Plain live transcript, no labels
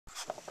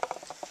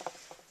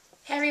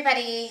Hey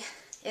everybody,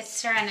 it's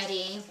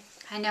Serenity.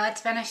 I know it's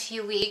been a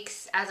few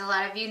weeks. As a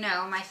lot of you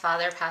know, my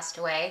father passed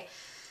away,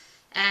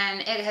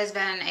 and it has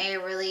been a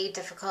really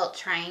difficult,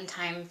 trying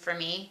time for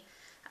me.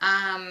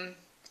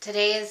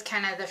 Today is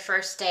kind of the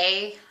first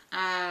day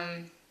that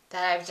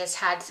I've just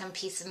had some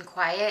peace and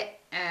quiet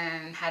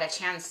and had a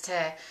chance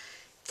to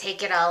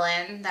take it all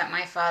in, that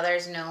my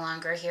father's no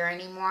longer here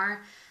anymore.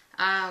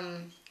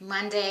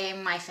 Monday,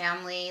 my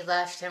family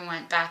left and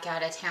went back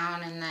out of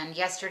town, and then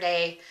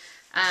yesterday,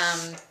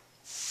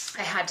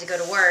 I had to go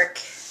to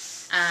work.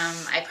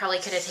 I probably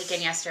could have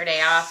taken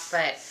yesterday off,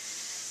 but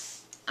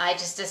I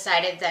just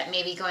decided that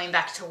maybe going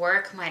back to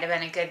work might have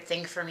been a good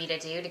thing for me to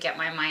do to get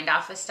my mind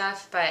off of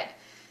stuff. But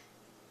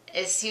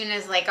as soon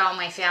as all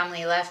my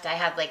family left, I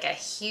had a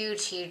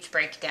huge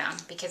breakdown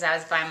because I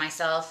was by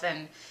myself,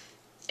 and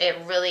it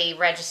really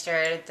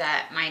registered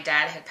that my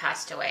dad had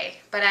passed away.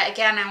 But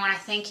again, I want to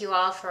thank you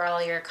all for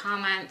all your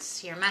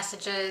comments, your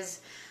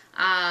messages,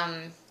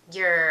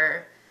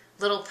 your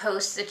little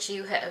posts that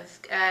you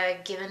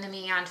have given to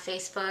me on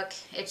Facebook.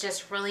 It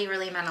just really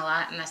meant a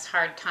lot in this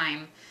hard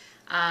time.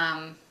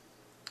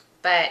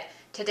 But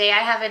today I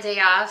have a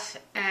day off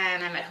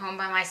and I'm at home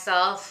by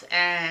myself,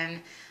 and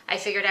I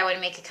figured I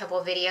would make a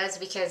couple videos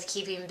because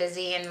keeping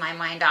busy and my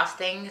mind off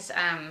things,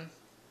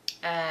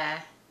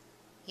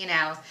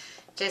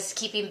 just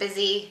keeping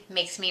busy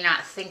makes me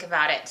not think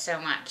about it so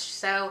much.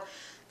 So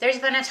there's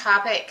been a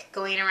topic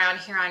going around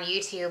here on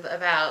YouTube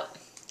about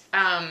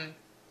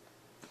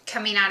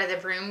coming out of the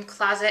broom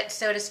closet,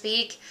 so to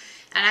speak.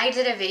 And I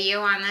did a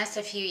video on this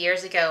a few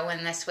years ago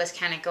when this was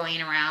kind of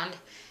going around.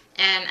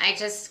 And I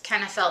just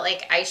kind of felt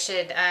like I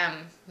should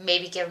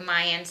maybe give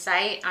my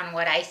insight on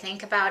what I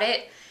think about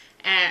it,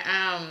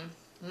 and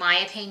my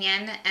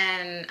opinion.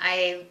 And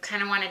I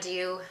kind of want to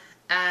do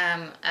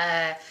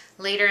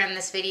later in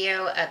this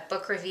video a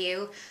book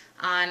review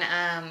on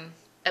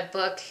a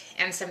book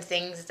and some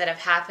things that have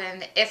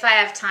happened. If I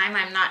have time,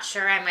 I'm not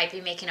sure. I might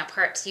be making a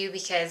part 2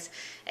 because,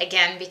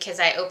 again, because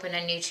I opened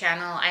a new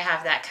channel, I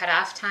have that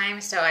cutoff time.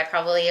 So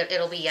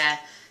it'll be a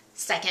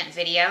second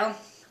video.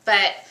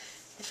 But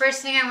the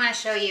first thing I want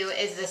to show you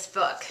is this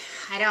book.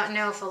 I don't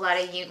know if a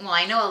lot of you, well,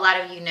 I know a lot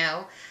of you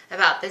know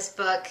about this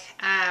book.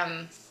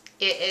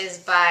 It is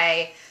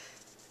by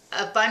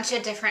a bunch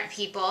of different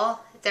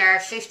people. There are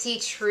 50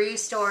 true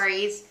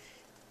stories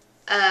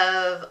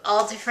of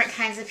all different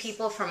kinds of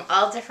people from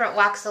all different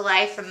walks of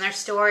life, from their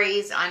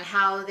stories on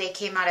how they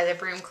came out of the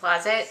broom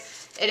closet.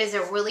 It is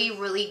a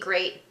really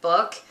great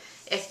book.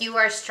 If you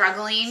are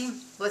struggling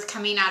with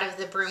coming out of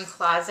the broom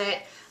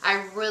closet,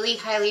 I really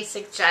highly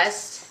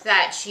suggest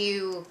that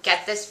you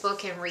get this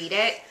book and read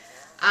it.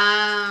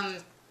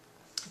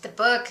 The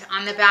book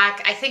on the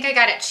back, I think I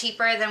got it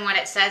cheaper than what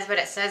it says, but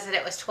it says that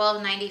it was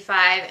 $12.95,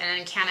 and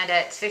in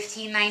Canada it's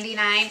 $15.99.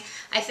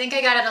 I think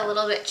I got it a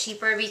little bit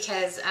cheaper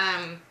because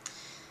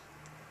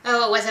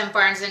it wasn't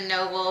Barnes &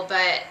 Noble,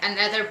 but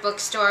another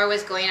bookstore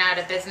was going out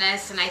of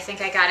business, and I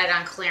think I got it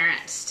on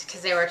clearance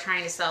because they were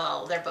trying to sell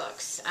all their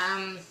books.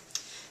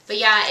 But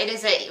yeah, it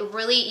is a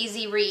really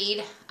easy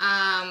read.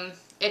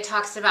 It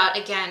talks about,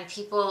 again,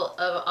 people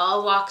of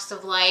all walks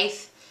of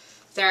life.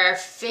 There are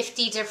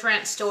 50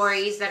 different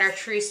stories that are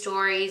true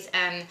stories,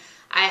 and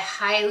I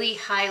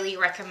highly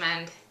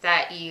recommend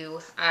that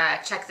you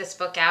check this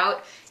book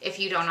out if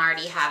you don't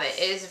already have it.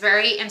 It is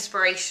very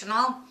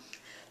inspirational,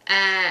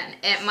 and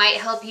it might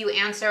help you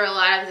answer a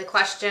lot of the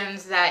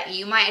questions that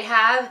you might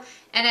have.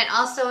 And it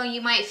also,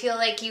 you might feel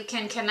like you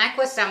can connect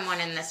with someone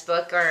in this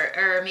book,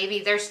 or maybe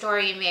their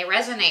story may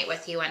resonate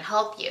with you and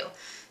help you.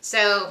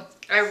 So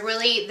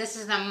this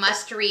is a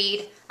must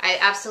read. I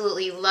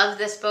absolutely love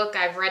this book.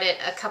 I've read it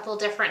a couple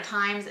different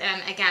times,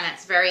 and again,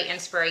 it's very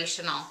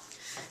inspirational.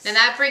 Now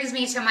that brings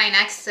me to my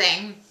next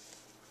thing.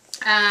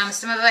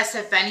 Some of us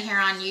have been here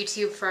on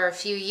YouTube for a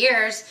few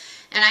years,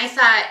 and I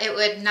thought it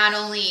would not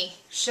only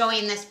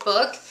showing this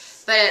book,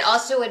 but it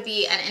also would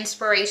be an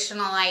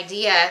inspirational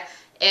idea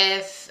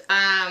if,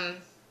 I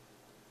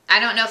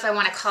don't know if I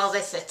want to call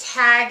this a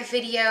tag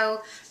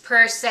video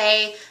per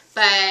se,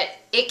 but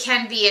it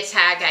can be a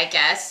tag, I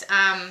guess.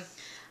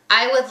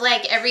 I would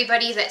like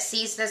everybody that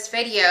sees this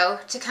video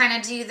to kind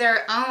of do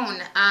their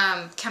own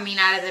coming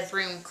out of the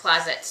broom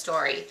closet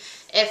story.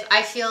 If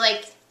I feel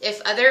like if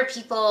other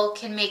people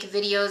can make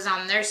videos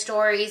on their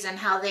stories and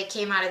how they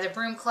came out of the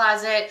broom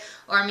closet,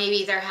 or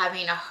maybe they're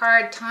having a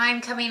hard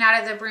time coming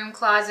out of the broom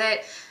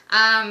closet,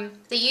 the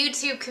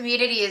YouTube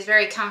community is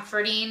very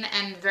comforting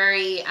and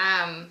very,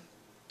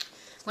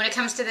 when it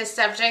comes to this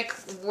subject,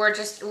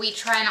 we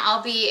try and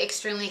all be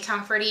extremely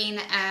comforting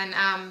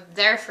and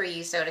there for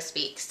you, so to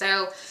speak.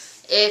 So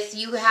if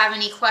you have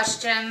any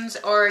questions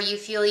or you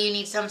feel you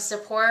need some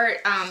support,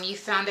 you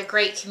found a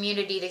great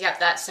community to get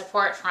that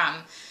support from.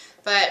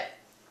 But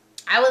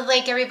I would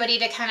like everybody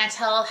to kind of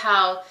tell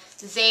how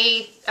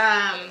they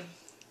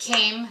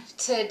came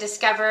to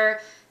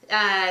discover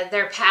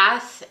their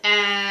path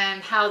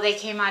and how they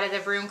came out of the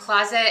broom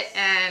closet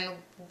and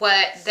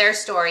what their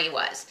story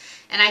was.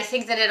 And I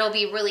think that it'll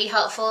be really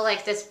helpful,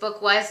 like this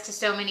book was to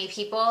so many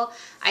people.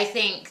 I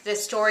think the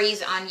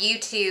stories on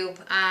YouTube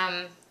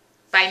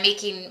by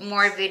making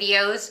more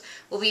videos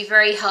will be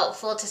very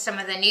helpful to some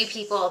of the new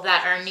people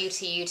that are new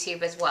to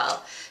YouTube as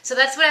well. So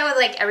that's what I would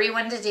like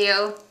everyone to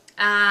do,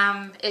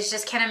 is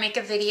just kind of make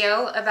a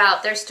video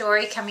about their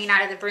story coming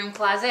out of the broom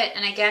closet.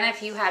 And again,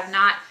 if you have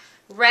not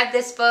read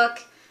this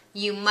book,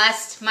 you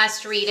must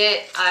read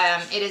it.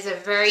 It is a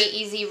very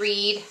easy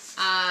read.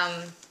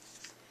 I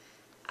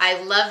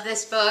love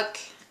this book,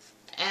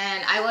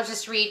 and I will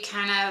just read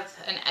kind of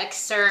an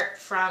excerpt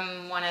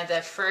from one of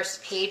the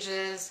first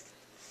pages.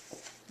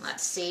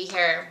 Let's see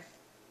here.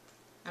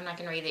 I'm not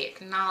going to read the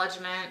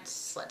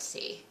acknowledgments. Let's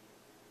see.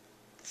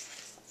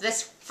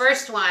 This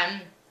first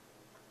one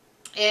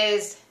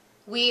is,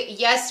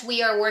 yes,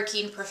 we are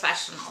working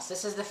professionals.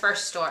 This is the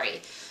first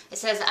story. It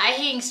says, I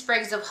hang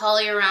sprigs of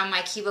holly around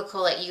my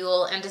cubicle at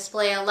Yule and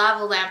display a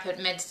lava lamp at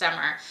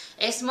midsummer.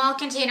 A small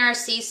container of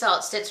sea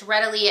salt sits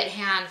readily at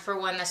hand for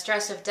when the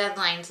stress of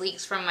deadlines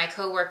leaks from my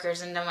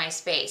coworkers into my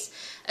space.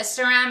 A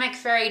ceramic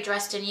fairy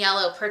dressed in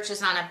yellow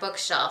perches on a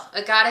bookshelf.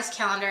 A goddess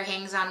calendar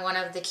hangs on one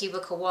of the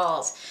cubicle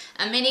walls.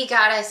 A mini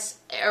goddess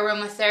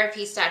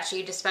aromatherapy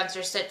statue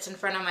dispenser sits in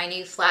front of my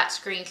new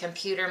flat-screen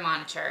computer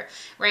monitor,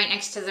 right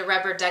next to the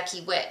rubber ducky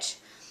witch.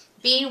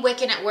 Being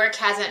Wiccan at work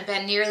hasn't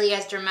been nearly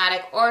as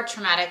dramatic or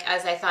traumatic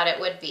as I thought it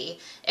would be.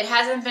 It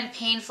hasn't been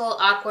painful,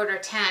 awkward, or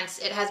tense.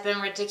 It has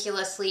been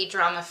ridiculously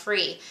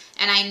drama-free,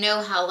 and I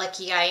know how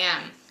lucky I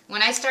am.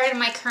 When I started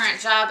my current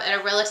job at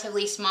a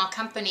relatively small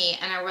company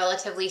in a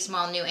relatively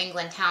small New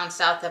England town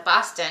south of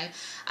Boston,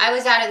 I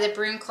was out of the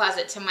broom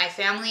closet to my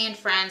family and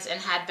friends and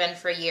had been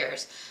for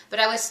years. But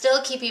I was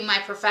still keeping my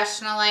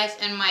professional life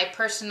and my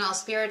personal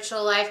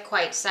spiritual life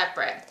quite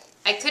separate.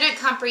 I couldn't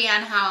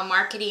comprehend how a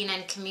marketing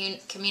and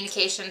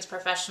communications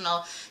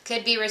professional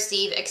could be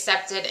received,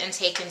 accepted, and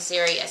taken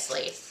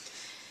seriously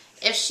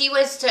if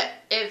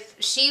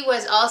she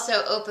was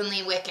also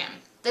openly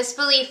Wiccan. This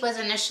belief was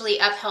initially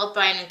upheld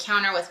by an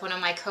encounter with one of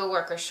my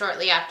coworkers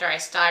shortly after I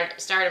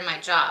started my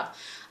job.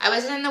 I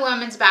was in the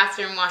women's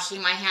bathroom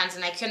washing my hands,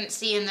 and I couldn't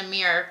see in the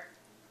mirror.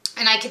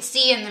 And I could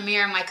see in the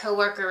mirror my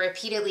coworker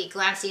repeatedly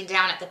glancing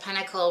down at the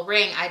pentacle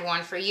ring I'd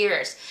worn for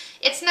years.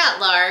 It's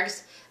not large,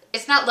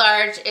 it's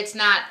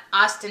not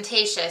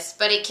ostentatious,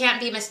 but it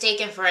can't be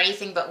mistaken for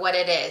anything but what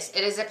it is.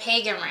 It is a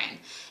pagan ring.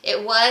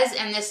 It was,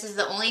 and this is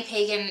the only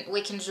pagan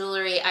Wiccan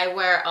jewelry I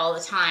wear all the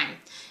time.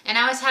 And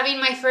I was having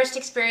my first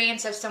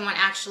experience of someone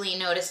actually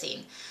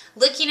noticing.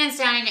 Looking and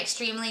sounding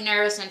extremely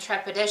nervous and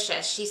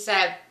trepidatious, she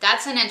said,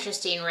 "That's an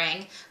interesting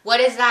ring.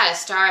 What is that, a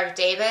Star of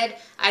David?"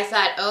 I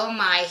thought, oh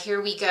my, here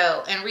we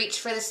go, and reached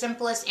for the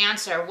simplest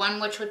answer, one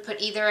which would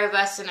put either of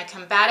us in a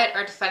combatant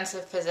or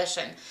defensive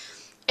position.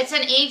 "It's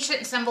an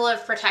ancient symbol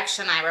of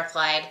protection," I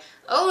replied.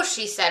 "Oh,"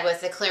 she said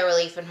with a clear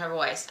relief in her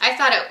voice. I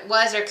thought it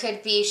was or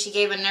could be she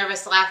gave a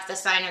nervous laugh, the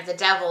sign of the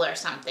devil or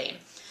something.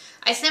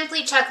 I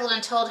simply chuckled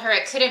and told her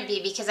it couldn't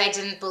be because I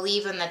didn't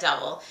believe in the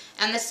devil,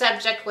 and the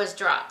subject was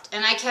dropped.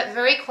 And I kept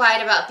very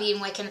quiet about being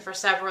Wiccan for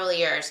several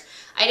years.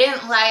 I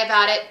didn't lie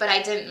about it, but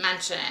I didn't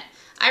mention it.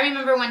 I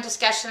remember when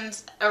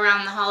discussions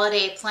around the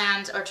holiday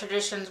plans or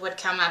traditions would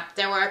come up,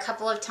 there were a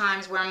couple of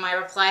times where my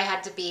reply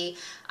had to be,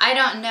 "I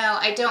don't know,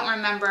 I don't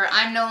remember,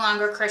 I'm no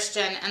longer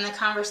Christian," and the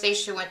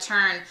conversation would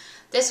turn.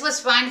 This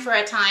was fine for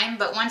a time,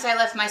 but once I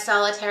left my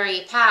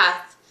solitary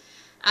path,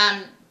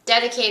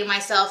 dedicated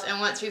myself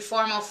and went through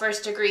formal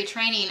first-degree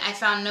training, I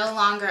no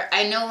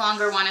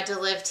longer wanted to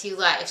live two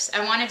lives.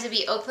 I wanted to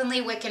be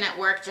openly Wiccan at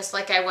work, just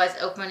like I was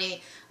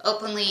openly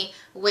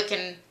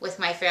Wiccan with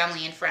my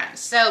family and friends.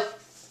 So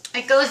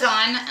it goes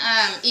on.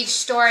 Each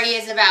story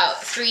is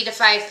about 3 to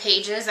 5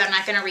 pages. I'm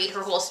not going to read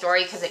her whole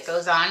story because it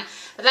goes on.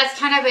 But that's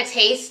kind of a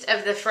taste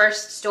of the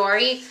first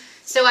story.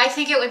 So I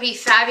think it would be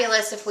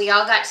fabulous if we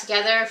all got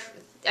together.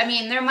 I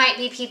mean, there might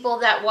be people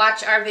that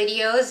watch our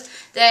videos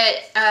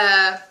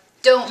that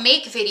don't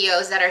make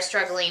videos that are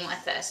struggling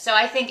with this. So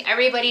I think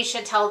everybody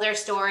should tell their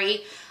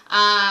story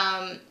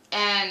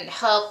and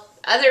help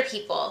other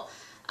people.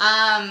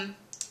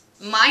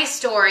 My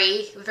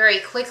story,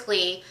 very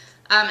quickly,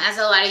 as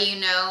a lot of you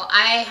know,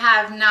 I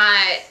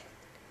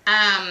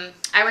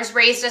was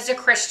raised as a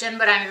Christian,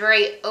 but I'm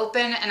very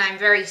open and I'm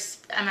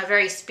a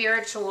very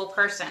spiritual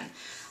person.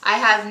 I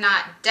have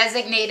not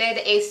designated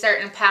a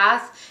certain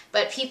path,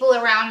 but people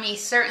around me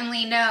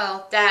certainly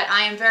know that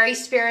I am very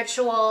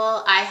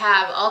spiritual. I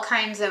have all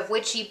kinds of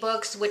witchy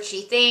books,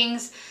 witchy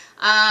things.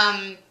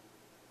 I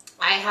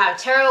have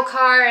tarot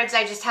cards.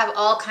 I just have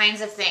all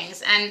kinds of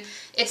things. And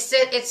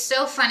it's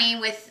so funny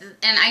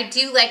and I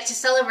do like to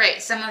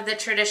celebrate some of the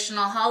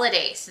traditional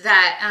holidays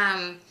that,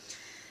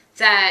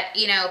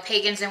 you know,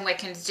 pagans and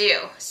Wiccans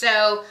do.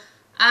 So,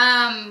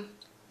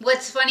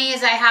 what's funny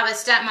is I have a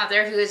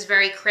stepmother who is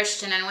very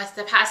Christian, and with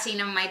the passing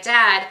of my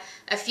dad,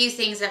 a few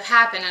things have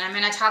happened, and I'm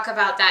going to talk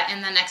about that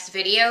in the next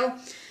video.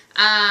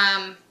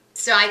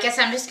 So I guess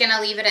I'm just going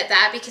to leave it at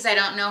that because I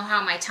don't know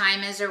how my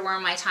time is or where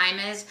my time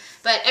is.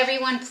 But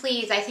everyone,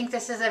 please, I think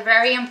this is a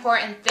very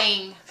important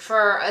thing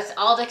for us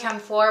all to come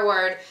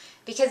forward,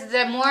 because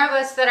the more of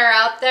us that are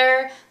out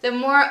there, the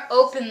more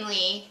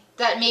openly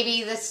that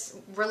maybe this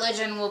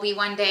religion will be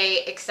one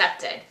day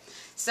accepted.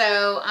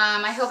 So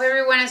I hope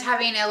everyone is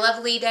having a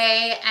lovely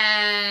day,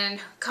 and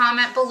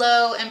comment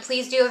below, and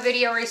please do a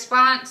video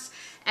response,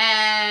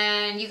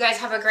 and you guys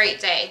have a great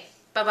day.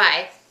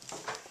 Bye-bye.